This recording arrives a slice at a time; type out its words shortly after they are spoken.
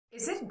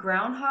Is it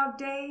Groundhog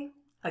Day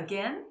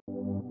again?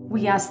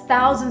 We asked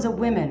thousands of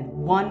women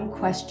one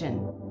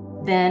question.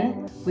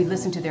 Then we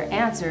listened to their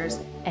answers,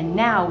 and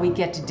now we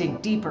get to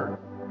dig deeper,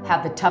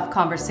 have the tough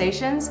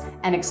conversations,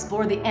 and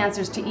explore the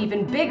answers to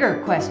even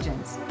bigger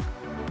questions.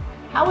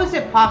 How is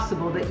it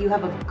possible that you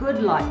have a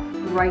good life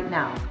right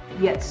now,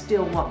 yet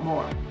still want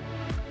more?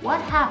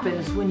 What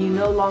happens when you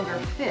no longer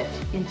fit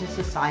into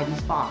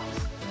society's box?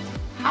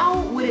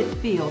 How would it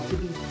feel to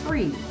be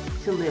free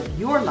to live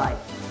your life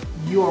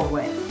your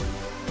way?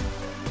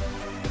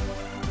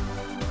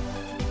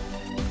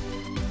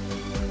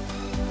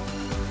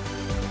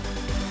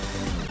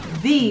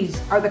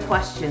 These are the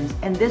questions,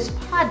 and this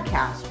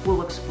podcast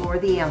will explore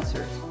the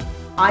answers.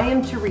 I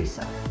am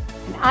Teresa.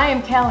 And I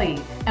am Kelly,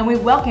 and we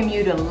welcome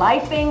you to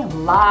Lifing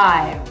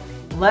Live.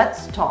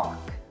 Let's talk.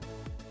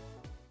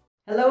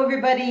 Hello,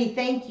 everybody.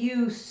 Thank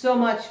you so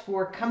much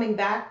for coming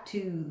back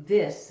to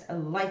this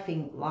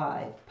Lifing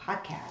Live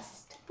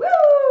podcast.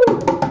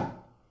 Woo!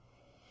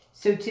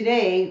 So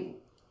today,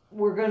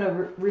 we're going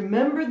to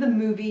remember the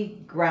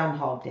movie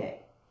Groundhog Day.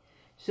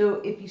 So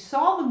if you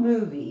saw the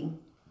movie,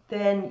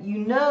 then you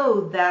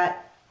know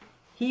that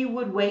he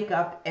would wake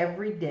up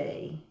every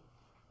day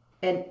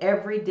and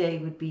every day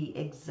would be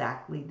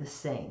exactly the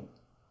same.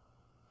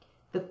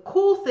 The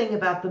cool thing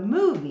about the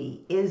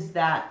movie is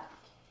that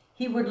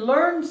he would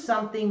learn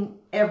something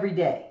every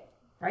day,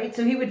 right?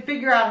 So he would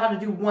figure out how to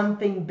do one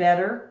thing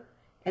better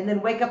and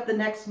then wake up the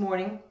next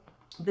morning.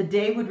 The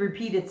day would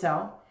repeat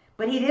itself,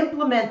 but he'd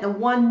implement the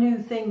one new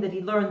thing that he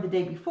learned the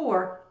day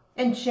before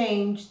and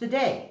change the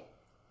day.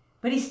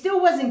 But he still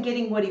wasn't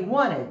getting what he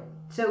wanted.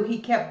 So he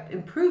kept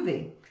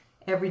improving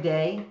every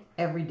day,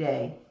 every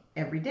day,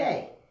 every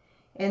day.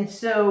 And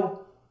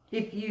so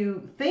if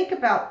you think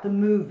about the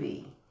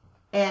movie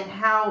and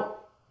how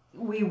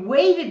we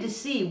waited to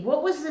see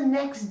what was the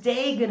next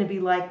day going to be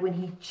like when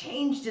he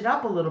changed it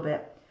up a little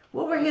bit,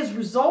 what were his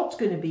results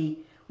going to be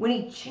when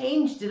he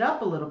changed it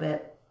up a little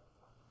bit,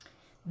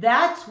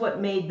 that's what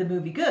made the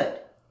movie good.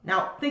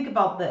 Now think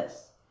about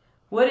this.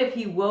 What if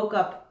he woke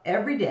up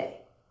every day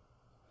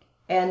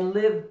and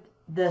lived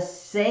the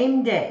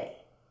same day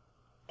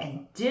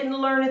and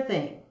didn't learn a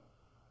thing,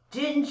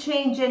 didn't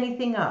change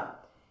anything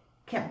up,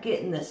 kept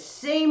getting the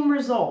same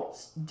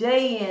results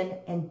day in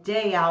and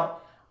day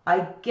out?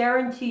 I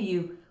guarantee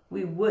you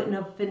we wouldn't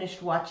have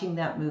finished watching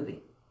that movie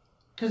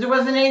because there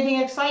wasn't anything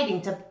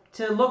exciting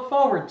to look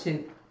forward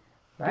to.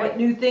 Right. What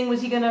new thing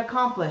was he going to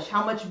accomplish?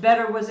 How much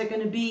better was it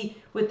going to be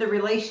with the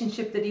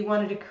relationship that he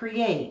wanted to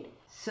create?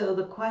 So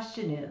the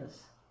question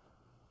is,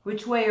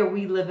 which way are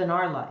we living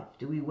our life?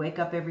 Do we wake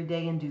up every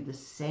day and do the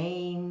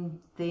same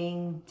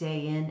thing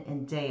day in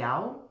and day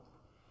out?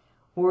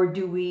 Or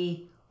do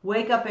we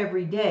wake up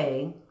every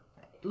day,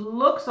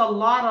 looks a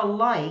lot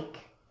alike,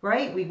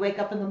 right? We wake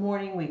up in the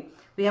morning,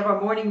 we have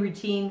our morning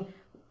routine,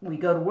 we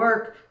go to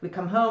work, we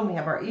come home, we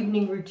have our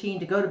evening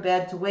routine to go to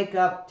bed, to wake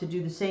up, to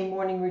do the same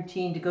morning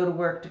routine, to go to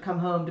work, to come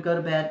home, to go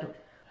to bed,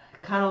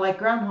 kind of like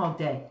Groundhog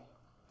Day.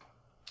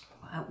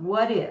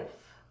 What if,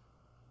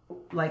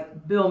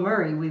 like Bill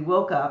Murray, we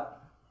woke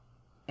up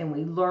and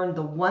we learned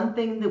the one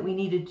thing that we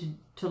needed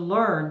to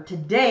learn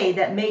today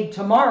that made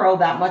tomorrow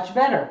that much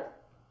better?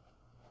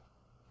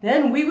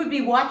 Then we would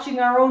be watching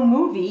our own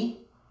movie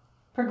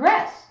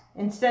progress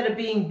instead of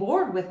being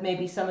bored with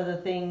maybe some of the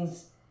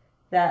things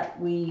that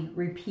we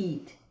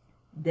repeat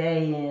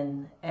day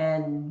in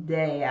and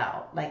day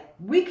out. Like,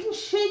 we can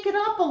shake it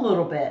up a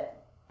little bit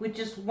with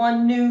just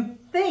one new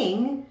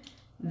thing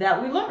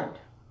that we learned.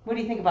 What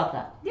do you think about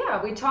that?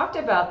 Yeah, we talked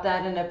about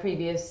that in a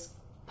previous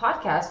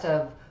podcast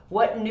of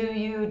what new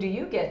you do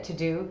you get to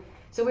do.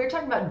 So we were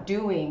talking about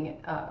doing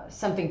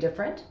something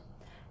different.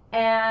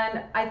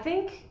 And I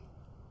think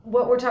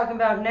what we're talking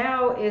about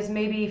now is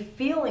maybe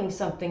feeling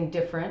something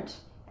different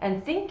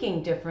and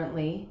thinking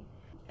differently.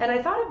 And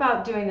I thought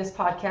about doing this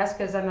podcast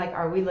because I'm like,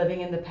 are we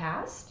living in the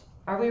past?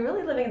 Are we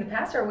really living in the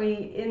past? Or are we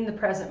in the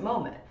present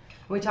moment?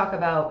 We talk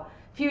about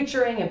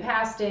futuring and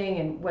pasting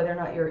and whether or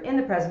not you're in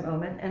the present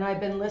moment. And I've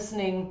been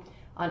listening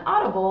on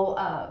Audible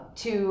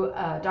to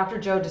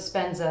Dr. Joe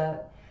Dispenza,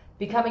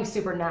 Becoming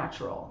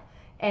Supernatural.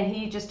 And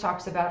he just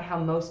talks about how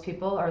most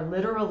people are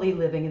literally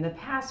living in the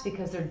past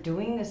because they're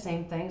doing the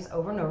same things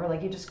over and over,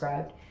 like you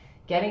described,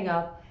 getting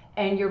up,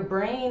 and your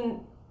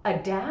brain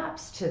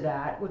adapts to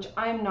that, which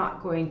I'm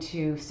not going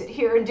to sit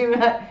here and do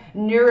a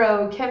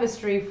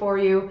neurochemistry for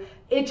you.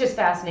 It just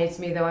fascinates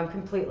me, though. I'm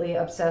completely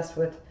obsessed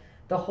with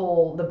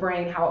the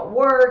brain, how it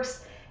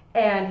works.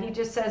 And he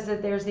just says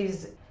that there's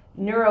these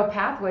neural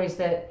pathways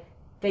that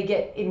they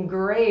get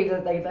engraved,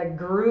 that they like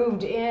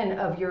grooved in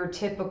of your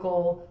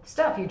typical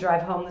stuff. You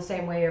drive home the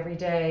same way every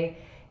day.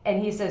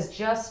 And he says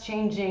just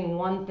changing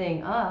one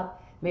thing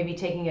up, maybe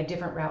taking a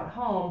different route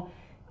home,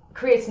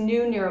 creates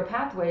new neural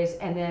pathways,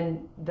 and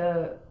then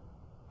the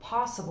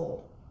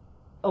possible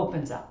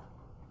opens up.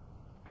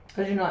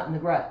 Because you're not in the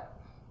rut.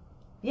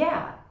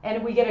 Yeah,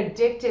 and we get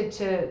addicted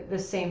to the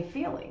same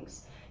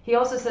feelings. He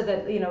also said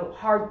that,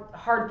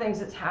 hard things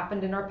that's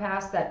happened in our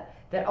past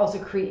that also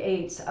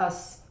creates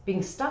us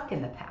being stuck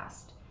in the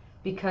past.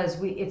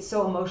 because it's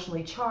so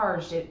emotionally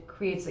charged, it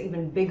creates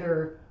even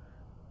bigger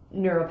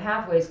neural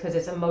pathways because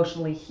it's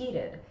emotionally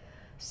heated.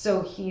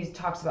 So he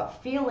talks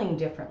about feeling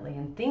differently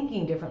and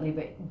thinking differently,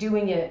 but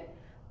doing it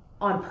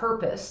on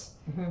purpose.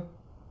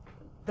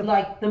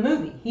 Like the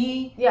movie.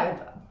 He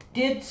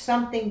did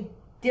something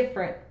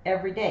different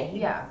every day.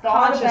 He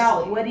thought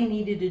about what he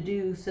needed to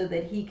do so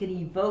that he could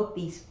evoke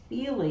these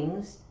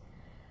feelings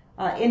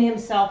in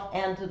himself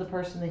and to the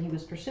person that he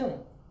was pursuing.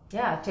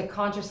 Yeah, to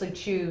consciously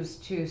choose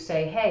to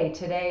say, hey,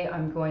 today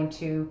I'm going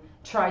to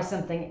try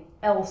something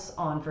else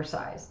on for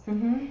size.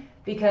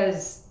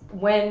 Because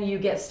when you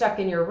get stuck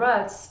in your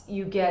ruts,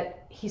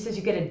 he says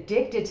you get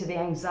addicted to the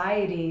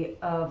anxiety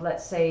of,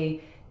 let's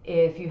say,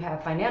 if you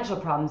have financial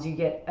problems, you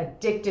get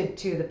addicted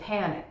to the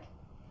panic,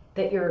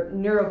 that your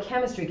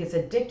neurochemistry gets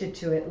addicted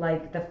to it,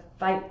 like the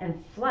fight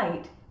and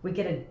flight. We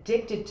get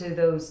addicted to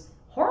those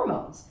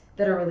hormones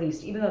that are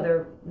released, even though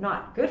they're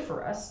not good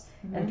for us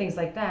and things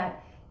like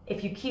that.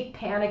 If you keep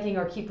panicking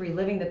or keep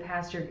reliving the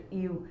past,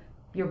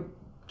 your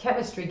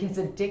chemistry gets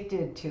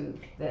addicted to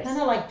this.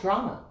 Kind of like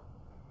drama.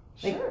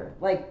 Sure.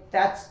 Like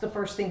that's the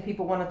first thing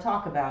people want to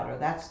talk about, or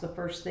that's the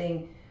first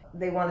thing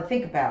they want to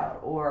think about,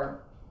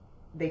 or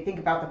they think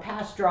about the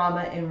past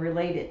drama and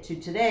relate it to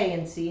today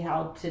and see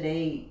how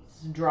today's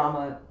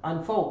drama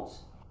unfolds.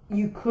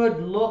 You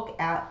could look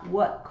at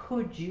what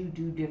could you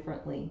do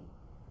differently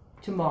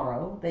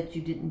tomorrow that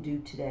you didn't do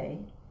today,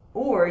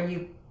 or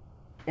you,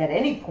 at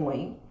any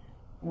point,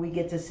 we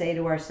get to say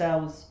to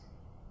ourselves,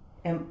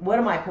 and what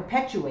am I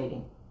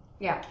perpetuating?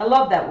 Yeah. I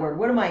love that word.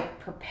 What am I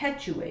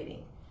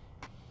perpetuating?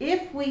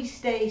 If we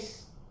stay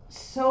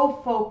so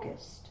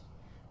focused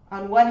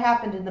on what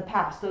happened in the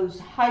past, those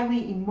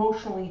highly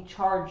emotionally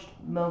charged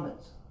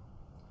moments,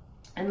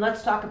 and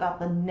let's talk about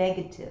the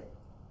negative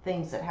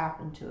things that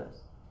happened to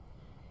us,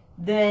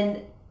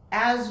 then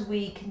as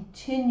we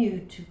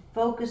continue to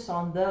focus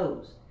on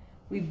those,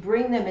 we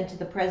bring them into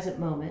the present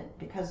moment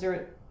because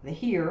they're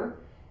here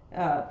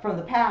from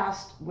the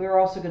past. We're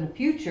also going to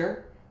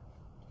future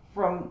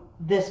from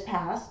this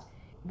past.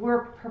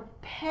 We're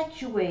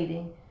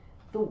perpetuating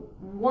the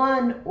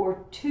one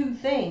or two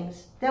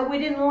things that we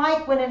didn't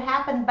like when it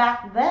happened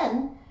back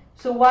then.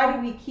 So why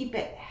do we keep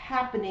it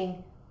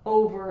happening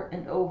over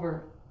and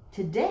over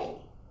today?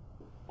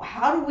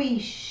 How do we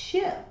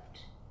shift?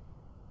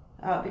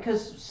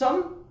 Because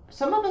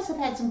some of us have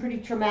had some pretty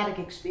traumatic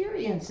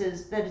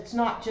experiences that it's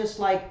not just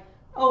like,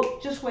 oh,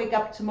 just wake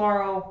up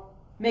tomorrow,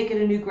 make it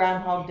a new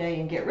Groundhog Day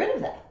and get rid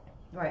of that.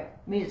 Right.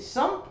 I mean, at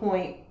some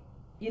point,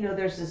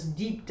 there's this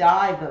deep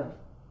dive of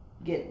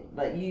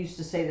like you used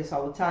to say this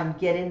all the time,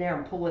 get in there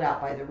and pull it out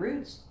by the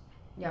roots.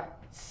 Yeah.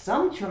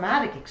 Some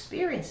traumatic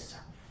experiences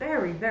are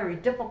very, very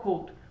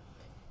difficult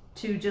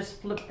to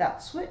just flip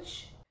that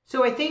switch.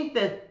 So I think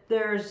that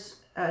there's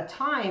a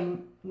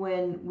time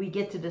when we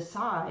get to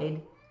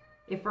decide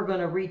if we're going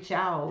to reach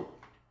out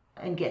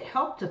and get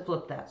help to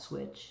flip that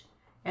switch.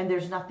 And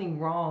there's nothing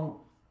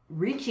wrong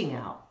reaching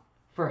out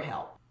for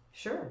help.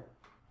 Sure.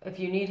 If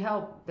you need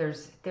help,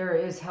 there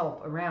is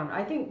help around.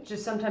 I think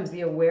just sometimes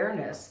the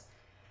awareness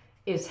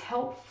is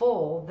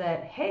helpful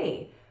that,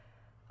 hey,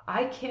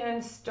 I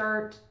can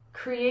start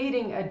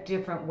creating a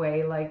different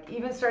way, like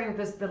even starting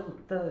with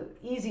the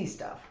easy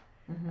stuff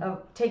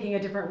of taking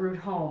a different route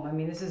home. I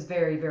mean, this is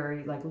very,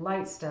 very like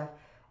light stuff,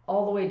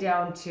 all the way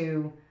down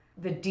to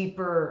the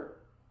deeper,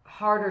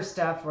 harder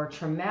stuff or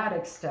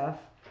traumatic stuff.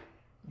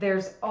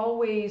 There's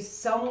always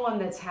someone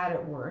that's had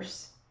it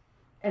worse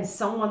and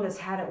someone that's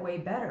had it way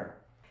better.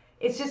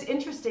 It's just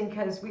interesting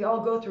because we all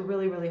go through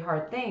really, really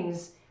hard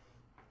things,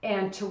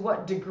 and to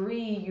what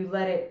degree you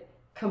let it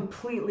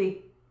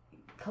completely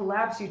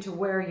collapse you to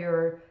where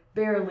you're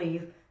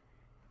barely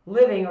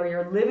living, or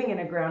you're living in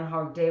a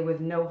Groundhog Day with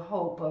no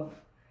hope of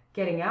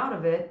getting out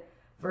of it,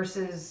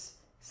 versus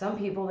some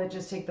people that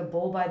just take the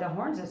bull by the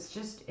horns. It's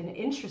just an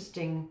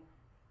interesting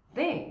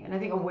thing. And I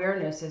think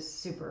awareness is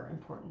super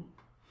important.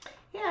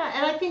 Yeah,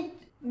 and I think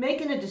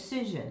making a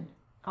decision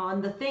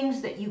on the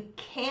things that you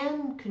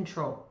can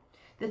control,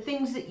 the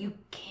things that you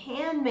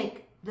can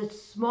make the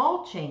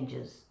small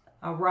changes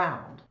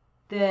around,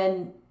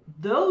 then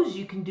those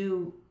you can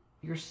do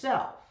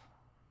yourself,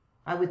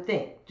 I would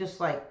think. Just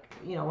like,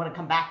 I want to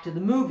come back to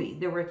the movie.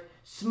 There were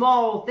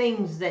small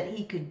things that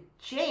he could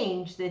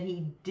change that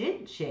he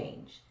did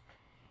change.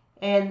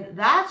 And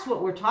that's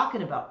what we're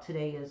talking about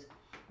today, is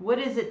what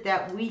is it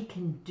that we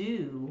can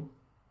do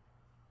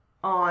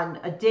on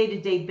a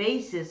day-to-day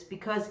basis,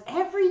 because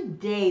every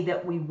day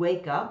that we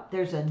wake up,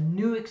 there's a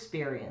new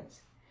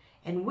experience.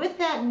 And with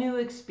that new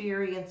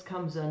experience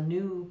comes a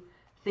new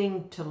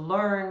thing to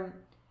learn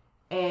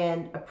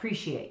and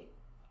appreciate.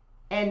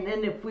 And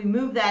then if we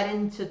move that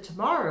into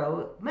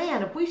tomorrow,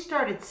 man, if we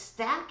started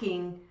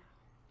stacking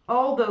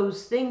all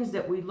those things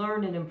that we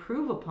learn and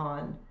improve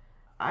upon,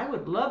 I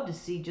would love to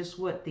see just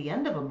what the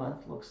end of a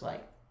month looks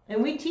like.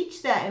 And we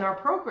teach that in our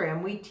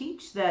program. We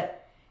teach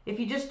that if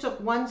you just took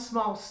one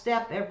small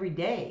step every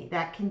day,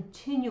 that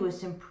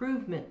continuous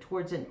improvement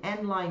towards an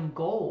end line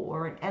goal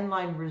or an end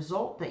line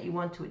result that you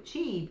want to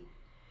achieve,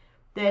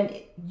 then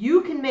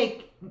you can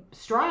make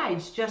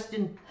strides just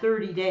in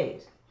 30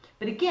 days.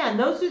 But again,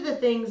 those are the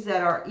things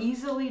that are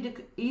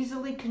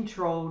easily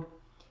controlled,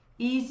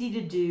 easy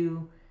to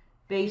do,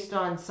 based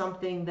on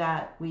something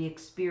that we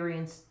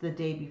experienced the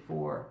day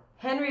before.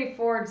 Henry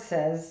Ford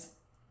says,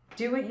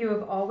 "Do what you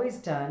have always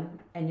done,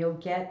 and you'll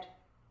get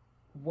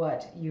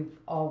what you've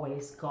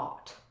always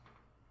got."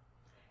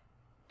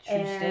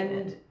 True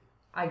statement.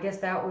 I guess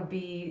that would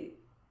be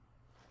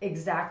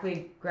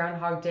exactly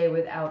Groundhog Day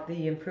without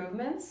the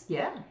improvements.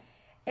 Yeah.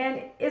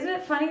 And isn't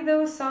it funny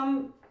though?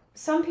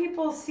 Some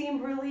people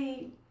seem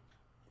really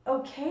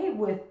okay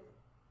with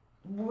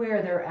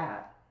where they're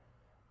at.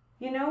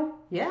 You know?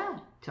 Yeah,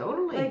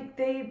 totally. Like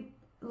they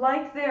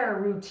like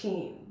their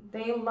routine.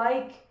 They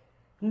like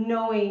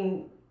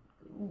knowing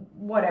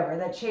whatever,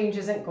 that change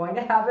isn't going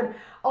to happen.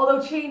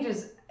 Although change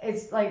is,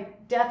 it's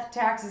like death,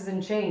 taxes,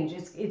 and change.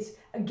 It's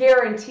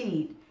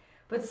guaranteed.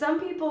 But some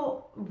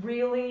people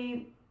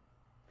really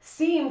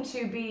seem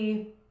to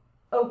be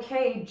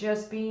okay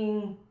just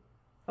being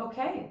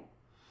okay.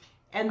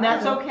 And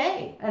that's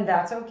okay. And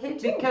that's okay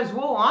too. Because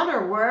we'll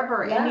honor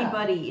wherever Yeah.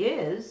 anybody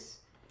is.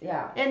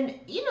 Yeah. And,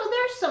 you know,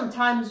 there's some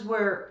times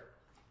where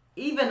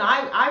even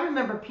I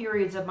remember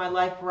periods of my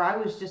life where I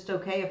was just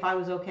okay if I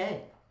was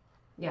okay.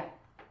 Yeah.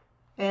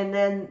 And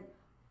then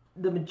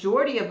the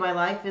majority of my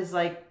life is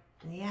like,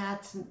 yeah,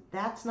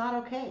 that's not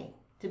okay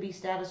to be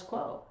status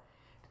quo.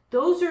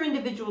 Those are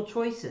individual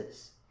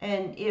choices.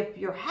 And if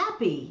you're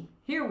happy,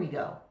 here we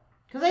go.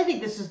 Because I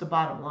think this is the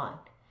bottom line.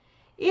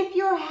 If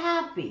you're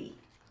happy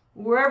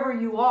wherever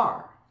you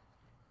are,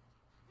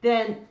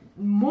 then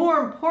more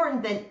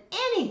important than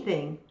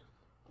anything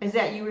is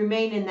that you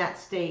remain in that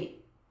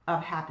state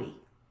of happy.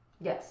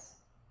 Yes.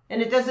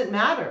 And it doesn't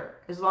matter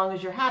as long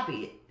as you're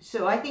happy.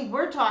 So I think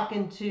we're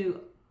talking to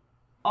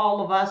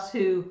all of us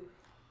who,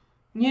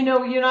 you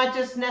know, you're not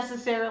just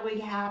necessarily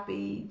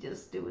happy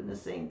just doing the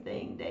same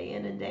thing day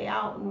in and day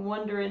out and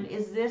wondering,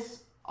 is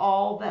this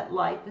all that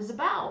life is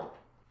about?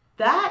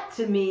 That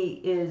to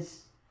me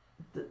is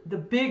the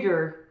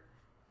bigger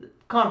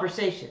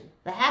conversation,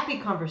 the happy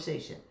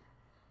conversation.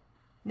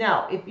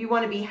 Now, if you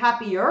want to be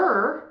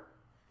happier,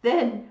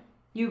 then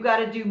you got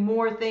to do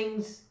more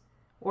things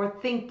or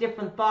think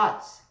different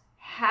thoughts,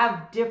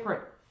 have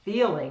different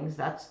feelings.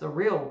 That's the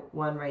real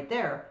one right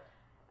there,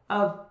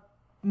 of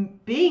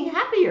being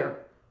happier.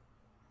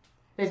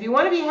 If you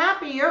want to be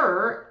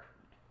happier,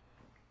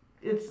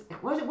 it's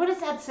what is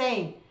that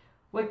saying?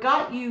 What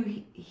got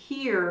you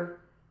here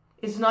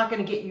is not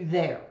going to get you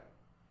there,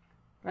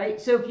 right?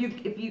 So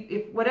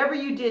if whatever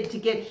you did to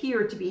get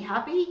here to be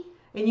happy,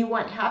 and you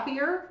want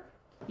happier,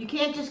 you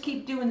can't just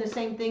keep doing the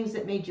same things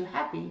that made you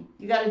happy.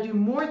 You got to do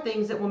more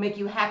things that will make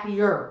you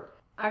happier.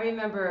 I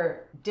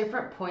remember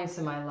different points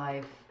in my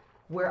life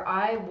where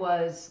I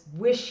was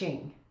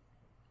wishing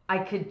I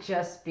could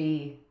just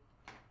be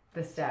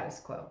the status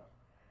quo.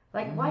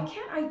 Like, why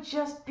can't I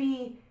just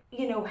be,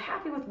 you know,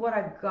 happy with what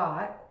I've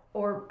got,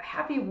 or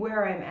happy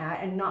where I'm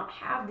at, and not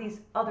have these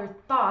other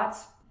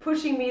thoughts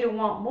pushing me to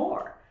want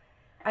more?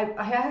 I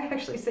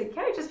actually say,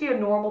 can't I just be a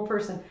normal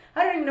person?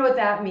 I don't even know what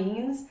that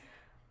means,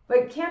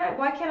 but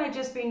why can't I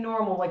just be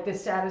normal, like the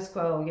status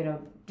quo, you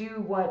know,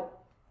 do what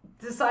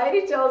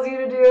society tells you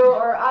to do,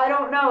 or I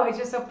don't know. It's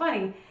just so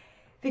funny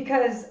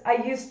because I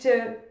used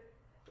to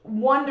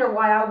wonder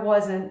why I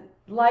wasn't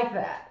like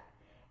that.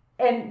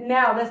 And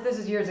now, this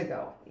is years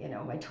ago, you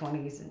know, my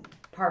 20s and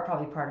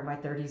probably part of my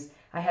 30s,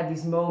 I had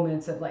these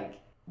moments of like,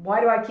 why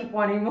do I keep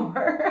wanting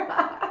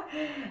more?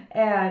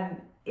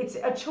 And it's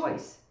a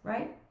choice,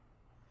 right?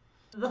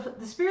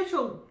 The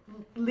spiritual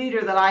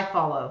leader that I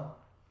follow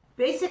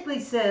basically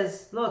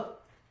says,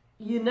 look,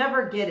 you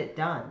never get it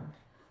done,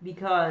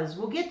 because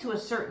we'll get to a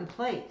certain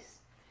place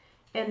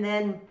and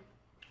then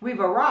we've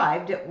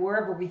arrived at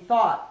wherever we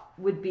thought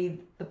would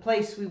be the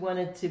place we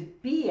wanted to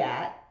be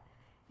at.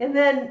 And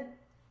then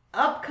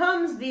up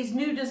comes these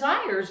new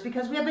desires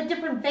because we have a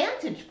different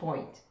vantage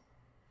point.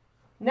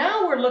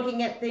 Now we're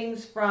looking at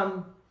things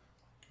from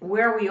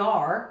where we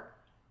are,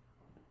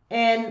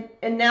 and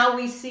now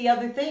we see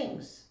other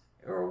things,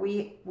 or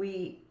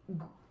we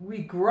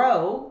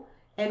grow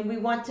and we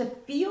want to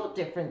feel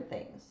different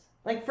things.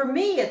 Like for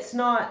me, it's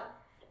not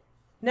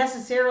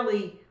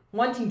necessarily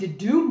wanting to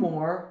do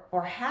more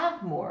or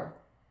have more.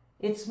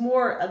 It's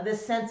more of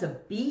this sense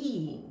of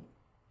being.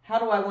 How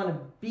do I want to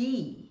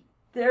be?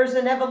 There's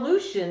an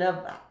evolution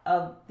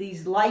of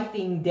these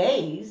lifing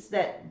days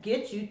that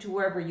get you to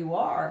wherever you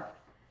are.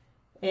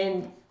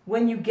 And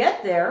when you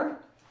get there,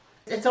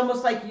 it's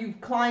almost like you've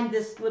climbed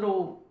this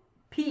little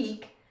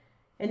peak,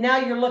 and now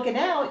you're looking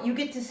out, you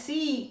get to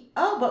see,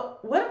 oh,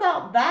 but what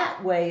about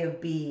that way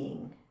of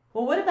being?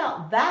 Well, what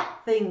about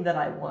that thing that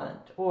I want?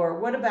 Or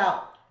what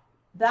about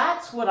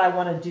that's what I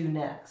want to do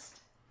next?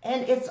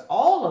 And it's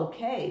all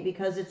okay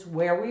because it's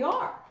where we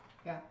are.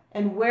 Yeah.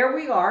 And where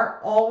we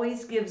are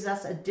always gives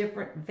us a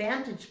different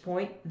vantage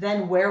point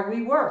than where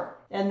we were.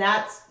 And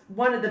that's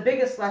one of the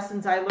biggest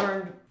lessons I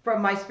learned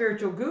from my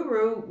spiritual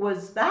guru,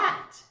 was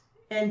that.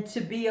 And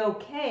to be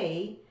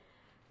okay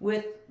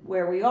with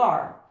where we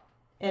are.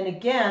 And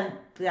again,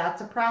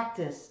 that's a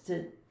practice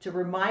to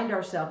remind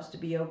ourselves to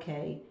be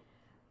okay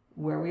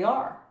where we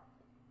are.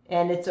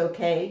 And it's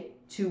okay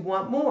to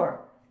want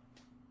more.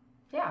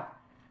 Yeah.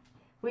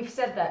 We've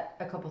said that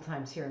a couple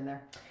times here and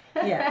there.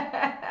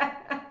 Yeah.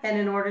 And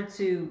in order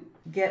to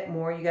get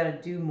more, you got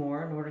to do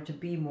more. In order to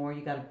be more,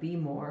 you got to be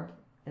more.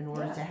 In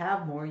order to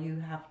have more, you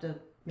have to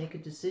make a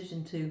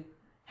decision to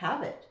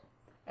have it.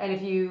 And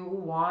if you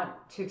want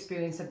to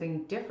experience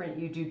something different,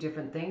 you do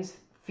different things,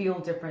 feel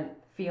different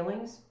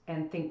feelings,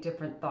 and think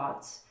different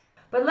thoughts.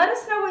 But let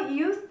us know what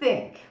you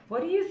think.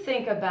 What do you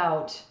think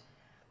about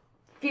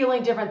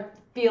feeling different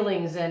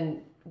feelings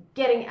and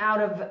getting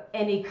out of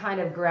any kind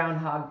of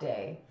Groundhog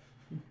Day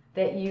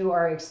that you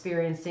are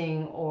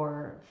experiencing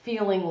or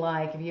feeling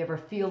like? If you ever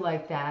feel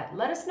like that,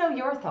 let us know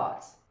your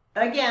thoughts.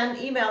 Again,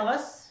 email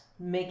us,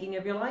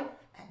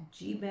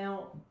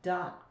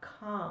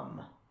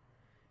 makingofyourlife@gmail.com.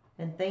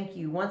 And thank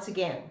you once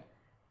again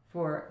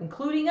for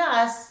including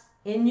us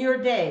in your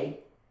day.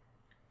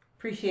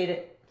 Appreciate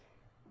it.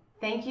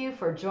 Thank you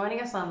for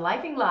joining us on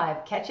Lifing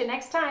Live. Catch you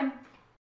next time.